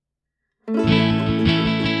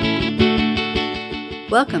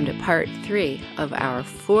Welcome to part 3 of our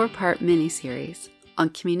 4-part mini-series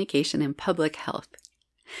on communication in public health.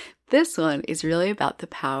 This one is really about the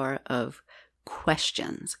power of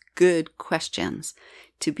questions, good questions,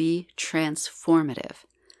 to be transformative.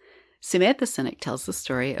 Samantha Cinnick tells the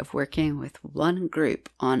story of working with one group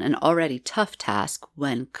on an already tough task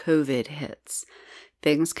when COVID hits.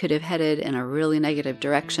 Things could have headed in a really negative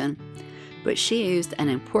direction, but she used an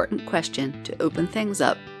important question to open things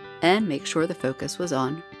up and make sure the focus was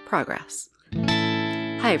on progress.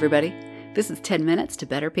 Hi, everybody. This is 10 Minutes to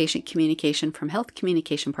Better Patient Communication from Health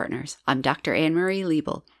Communication Partners. I'm Dr. Anne-Marie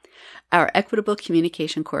Liebel. Our Equitable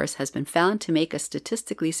Communication course has been found to make a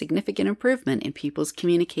statistically significant improvement in people's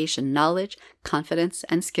communication knowledge, confidence,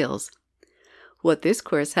 and skills. What this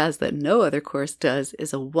course has that no other course does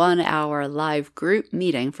is a 1-hour live group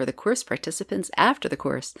meeting for the course participants after the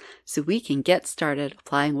course, so we can get started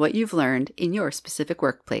applying what you've learned in your specific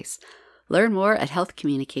workplace. Learn more at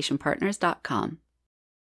healthcommunicationpartners.com.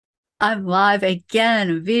 I'm live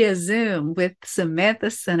again via Zoom with Samantha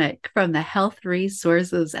Cinnick from the Health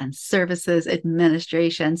Resources and Services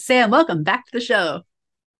Administration. Sam, welcome back to the show.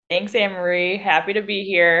 Thanks, Anne-Marie. Happy to be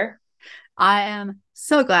here. I am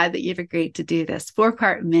so glad that you've agreed to do this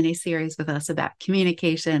 4-part mini-series with us about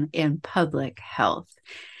communication in public health.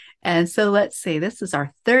 And so let's see, this is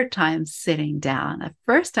our 3rd time sitting down. The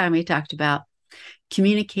first time we talked about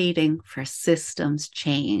communicating for systems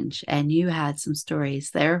change, and you had some stories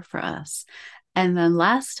there for us. And then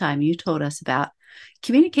last time you told us about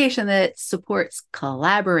communication that supports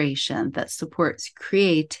collaboration, that supports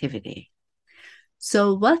creativity.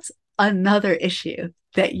 So what's another issue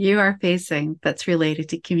that you are facing that's related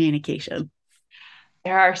to communication?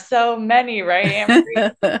 There are so many, right,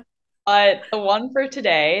 Anne-Marie? But the one for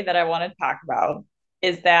today that I want to talk about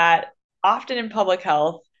is that often in public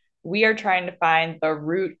health, we are trying to find the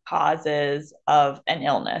root causes of an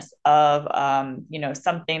illness, of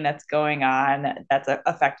something that's going on that's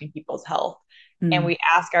affecting people's health. And we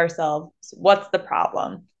ask ourselves, what's the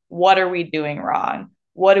problem? What are we doing wrong?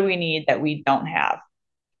 What do we need that we don't have?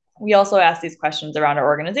 We also ask these questions around our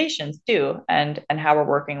organizations too, and how we're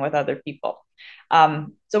working with other people.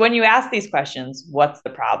 So when you ask these questions, what's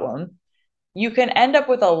the problem? You can end up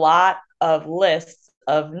with a lot of lists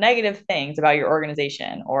of negative things about your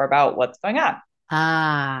organization or about what's going on.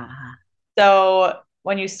 So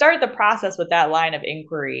when you start the process with that line of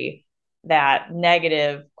inquiry, that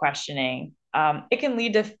negative questioning, it can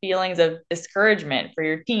lead to feelings of discouragement for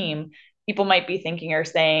your team. People might be thinking or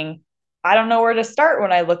saying, I don't know where to start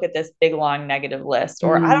when I look at this big, long negative list,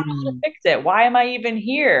 or I don't know how to fix it. Why am I even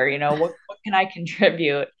here? What can I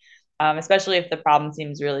contribute? Especially if the problem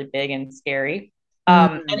seems really big and scary.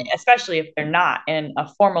 And especially if they're not in a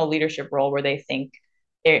formal leadership role where they think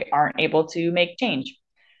they aren't able to make change.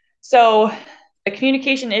 So the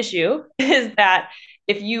communication issue is that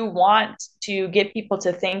if you want to get people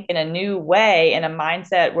to think in a new way, in a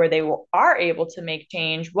mindset where they are able to make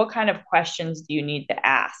change, what kind of questions do you need to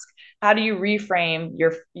ask? How do you reframe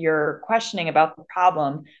your questioning about the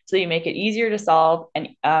problem so you make it easier to solve and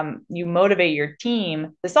you motivate your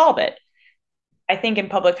team to solve it? I think in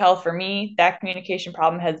public health, for me, that communication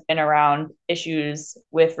problem has been around issues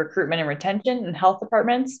with recruitment and retention in health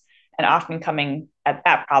departments, and often coming at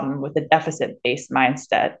that problem with a deficit-based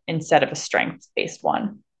mindset instead of a strengths-based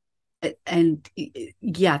one. And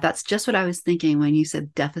yeah, that's just what I was thinking when you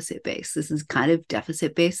said deficit-based. This is kind of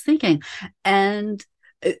deficit-based thinking. And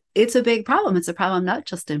it's a big problem. It's a problem not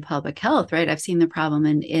just in public health, right? I've seen the problem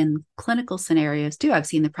in clinical scenarios too. I've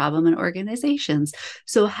seen the problem in organizations.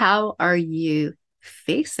 So how are you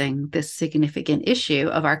facing this significant issue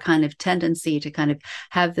of our kind of tendency to kind of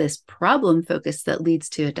have this problem focus that leads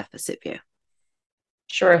to a deficit view?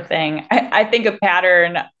 Sure thing. I think a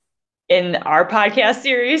pattern in our podcast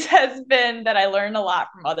series has been that I learned a lot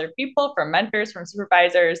from other people, from mentors, from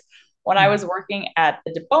supervisors. When I was working at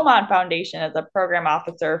the Beaumont Foundation as a program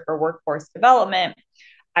officer for workforce development,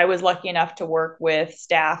 I was lucky enough to work with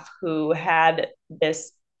staff who had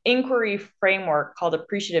this inquiry framework called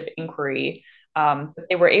appreciative inquiry.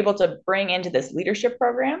 They were able to bring into this leadership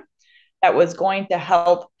program that was going to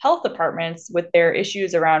help health departments with their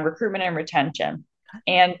issues around recruitment and retention.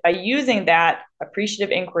 And by using that appreciative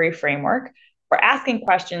inquiry framework, we're asking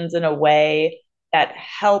questions in a way that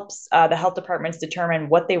helps the health departments determine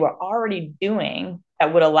what they were already doing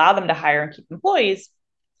that would allow them to hire and keep employees.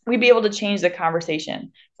 We'd be able to change the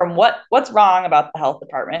conversation from what's wrong about the health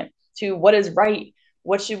department to what is right,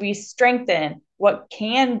 what should we strengthen, what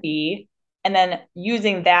can be, and then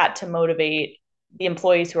using that to motivate the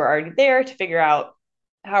employees who are already there to figure out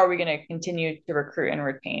how are we going to continue to recruit and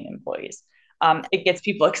retain employees? It gets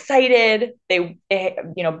people excited. They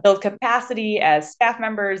build capacity as staff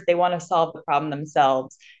members. They want to solve the problem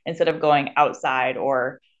themselves instead of going outside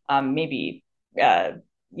or maybe uh,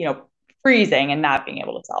 you know freezing and not being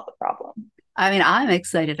able to solve the problem. I mean, I'm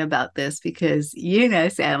excited about this because,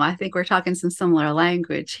 Sam, I think we're talking some similar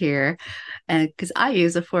language here. And because I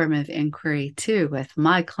use a form of inquiry too with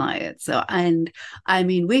my clients. So, and I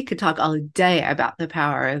mean, we could talk all day about the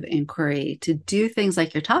power of inquiry to do things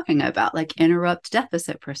like you're talking about, like interrupt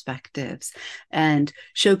deficit perspectives and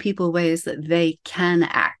show people ways that they can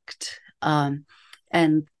act. And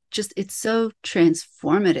just it's so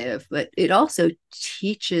transformative, but it also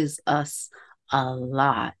teaches us a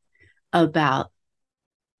lot about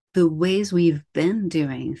the ways we've been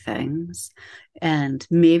doing things and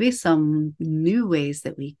maybe some new ways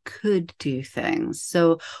that we could do things.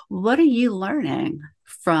 So, what are you learning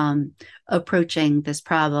from approaching this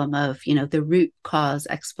problem of, the root cause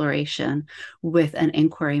exploration with an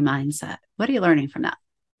inquiry mindset? What are you learning from that?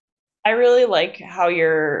 I really like how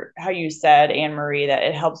you said, Anne Marie, that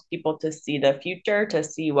it helps people to see the future, to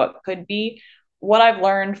see what could be. What I've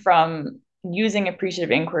learned from using appreciative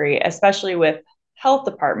inquiry, especially with health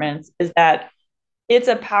departments, is that it's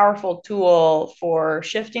a powerful tool for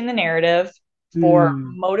shifting the narrative, for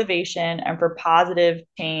Mm. motivation, and for positive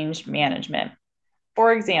change management.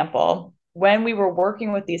 For example, when we were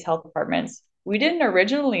working with these health departments, we didn't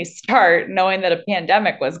originally start knowing that a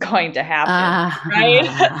pandemic was going to happen, right?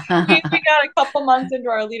 We got a couple months into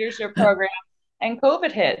our leadership program and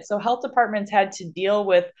COVID hit. So health departments had to deal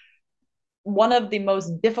with one of the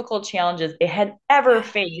most difficult challenges they had ever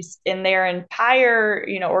faced in their entire,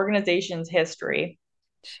 organization's history.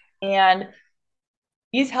 And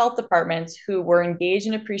these health departments who were engaged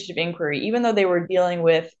in appreciative inquiry, even though they were dealing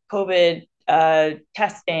with COVID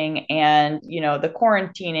testing and the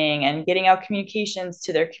quarantining and getting out communications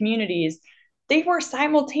to their communities, they were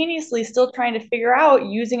simultaneously still trying to figure out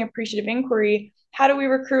using appreciative inquiry, how do we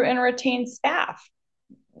recruit and retain staff?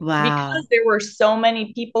 Wow. Because there were so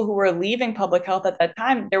many people who were leaving public health at that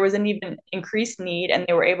time, there was an even increased need, and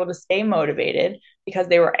they were able to stay motivated because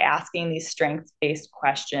they were asking these strengths based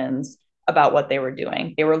questions about what they were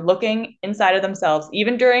doing. They were looking inside of themselves,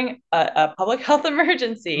 even during a public health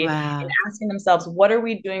emergency, and Wow. asking themselves, what are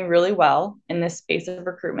we doing really well in this space of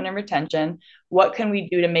recruitment and retention? What can we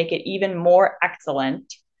do to make it even more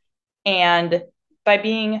excellent? And by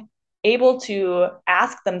being able to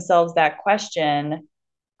ask themselves that question,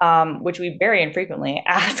 which we very infrequently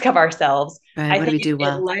ask of ourselves, Right. I What do think we do it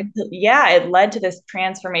well? led to, yeah, it led to this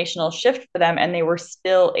transformational shift for them, and they were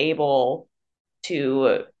still able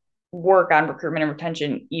to work on recruitment and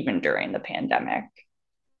retention even during the pandemic.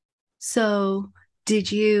 So,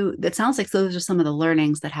 that sounds like those are some of the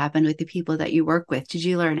learnings that happened with the people that you work with. Did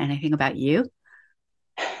you learn anything about you?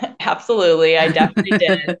 Absolutely, I definitely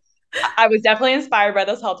did. I was definitely inspired by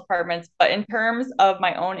those health departments, but in terms of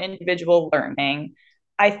my own individual learning,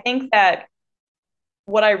 I think that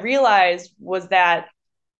what I realized was that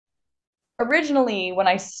originally, when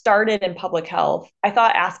I started in public health, I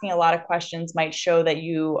thought asking a lot of questions might show that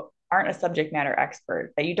you aren't a subject matter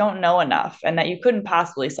expert, that you don't know enough, and that you couldn't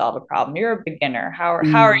possibly solve a problem. You're a beginner. How are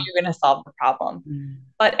Mm, you going to solve the problem? mm.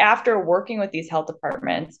 But after working with these health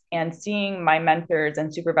departments and seeing my mentors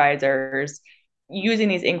and supervisors using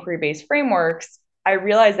these inquiry based frameworks, I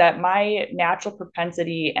realized that my natural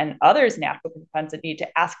propensity and others' natural propensity to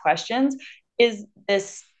ask questions is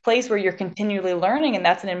this place where you're continually learning. And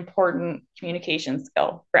that's an important communication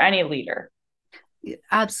skill for any leader.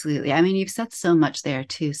 Absolutely. I mean, you've said so much there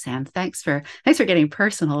too, Sam. Thanks for getting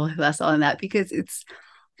personal with us on that because it's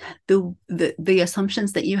the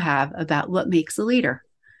assumptions that you have about what makes a leader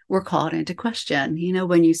were called into question,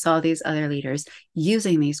 when you saw these other leaders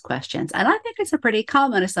using these questions. And I think it's a pretty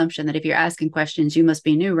common assumption that if you're asking questions, you must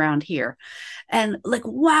be new around here. And like,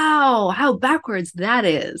 wow, how backwards that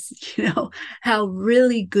is, how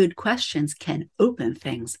really good questions can open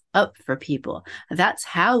things up for people. That's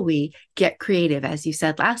how we get creative, as you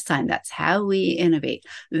said last time. That's how we innovate.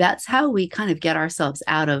 That's how we kind of get ourselves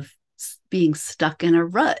out of being stuck in a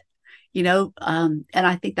rut. And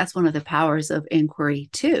I think that's one of the powers of inquiry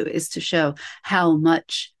too, is to show how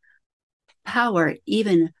much power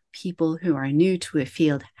even people who are new to a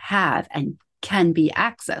field have and can be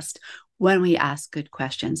accessed when we ask good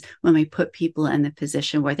questions, when we put people in the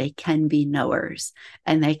position where they can be knowers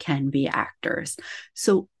and they can be actors.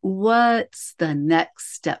 So, what's the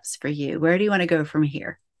next steps for you? Where do you want to go from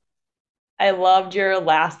here? I loved your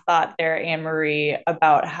last thought there, Anne Marie,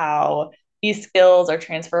 about how these skills are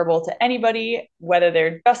transferable to anybody, whether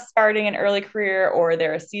they're just starting an early career or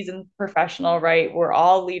they're a seasoned professional, right? We're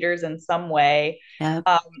all leaders in some way. Yep.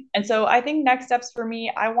 Um, and so I think next steps for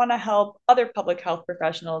me, I want to help other public health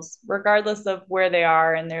professionals, regardless of where they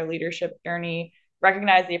are in their leadership journey,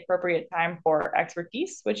 recognize the appropriate time for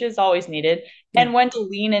expertise, which is always needed, Yeah. and when to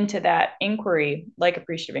lean into that inquiry, like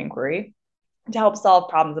appreciative inquiry, to help solve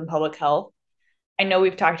problems in public health. I know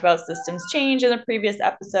we've talked about systems change in a previous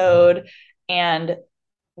episode. And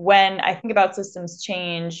when I think about systems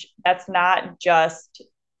change, that's not just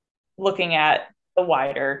looking at the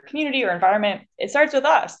wider community or environment. It starts with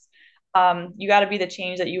us. You got to be the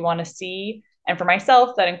change that you want to see. And for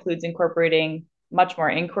myself, that includes incorporating much more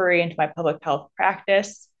inquiry into my public health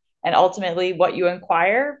practice. And ultimately, what you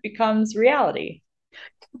inquire becomes reality.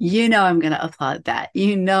 I'm going to applaud that.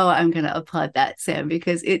 I'm going to applaud that, Sam,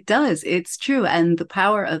 because it does. It's true. And the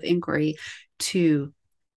power of inquiry to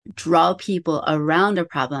draw people around a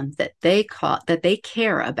problem that they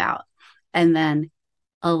care about, and then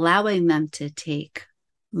allowing them to take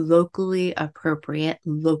locally appropriate,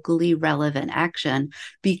 locally relevant action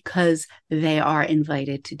because they are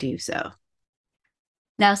invited to do so.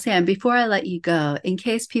 Now, Sam, before I let you go, in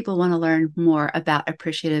case people want to learn more about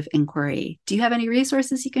appreciative inquiry, do you have any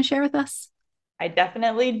resources you can share with us? I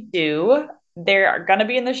definitely do. They're going to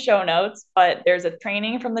be in the show notes, but there's a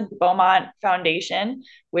training from the Beaumont Foundation,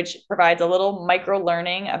 which provides a little micro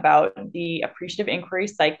learning about the appreciative inquiry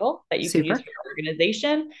cycle that you can use Super. for your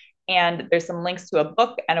organization. And there's some links to a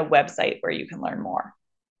book and a website where you can learn more.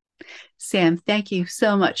 Sam, thank you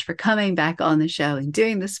so much for coming back on the show and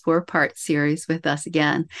doing this 4-part series with us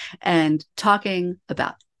again and talking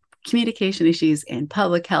about communication issues in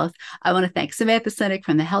public health. I want to thank Samantha Cinnick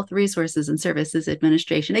from the Health Resources and Services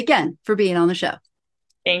Administration again for being on the show.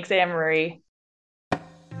 Thanks, Anne Marie.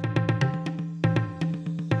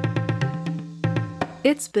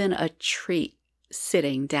 It's been a treat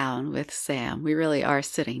sitting down with Sam. We really are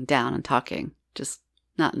sitting down and talking, just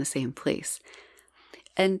not in the same place.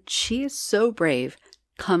 And she is so brave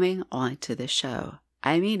coming onto the show.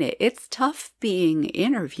 I mean it. It's tough being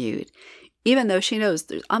interviewed, even though she knows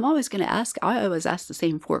I'm always going to ask. I always ask the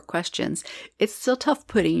same 4 questions. It's still tough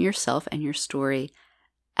putting yourself and your story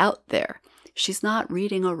out there. She's not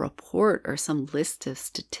reading a report or some list of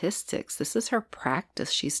statistics. This is her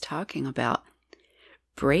practice she's talking about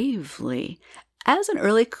bravely as an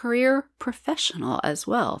early career professional as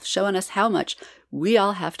well, showing us how much we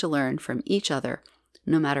all have to learn from each other,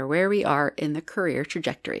 no matter where we are in the career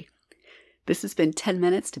trajectory. This has been 10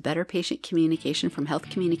 Minutes to Better Patient Communication from Health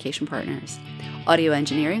Communication Partners. Audio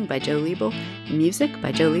engineering by Joe Liebel, music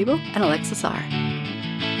by Joe Liebel and Alexis R.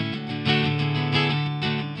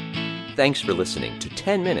 Thanks for listening to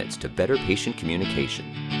 10 Minutes to Better Patient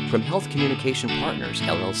Communication from Health Communication Partners,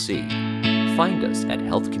 LLC. Find us at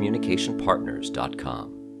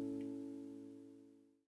healthcommunicationpartners.com.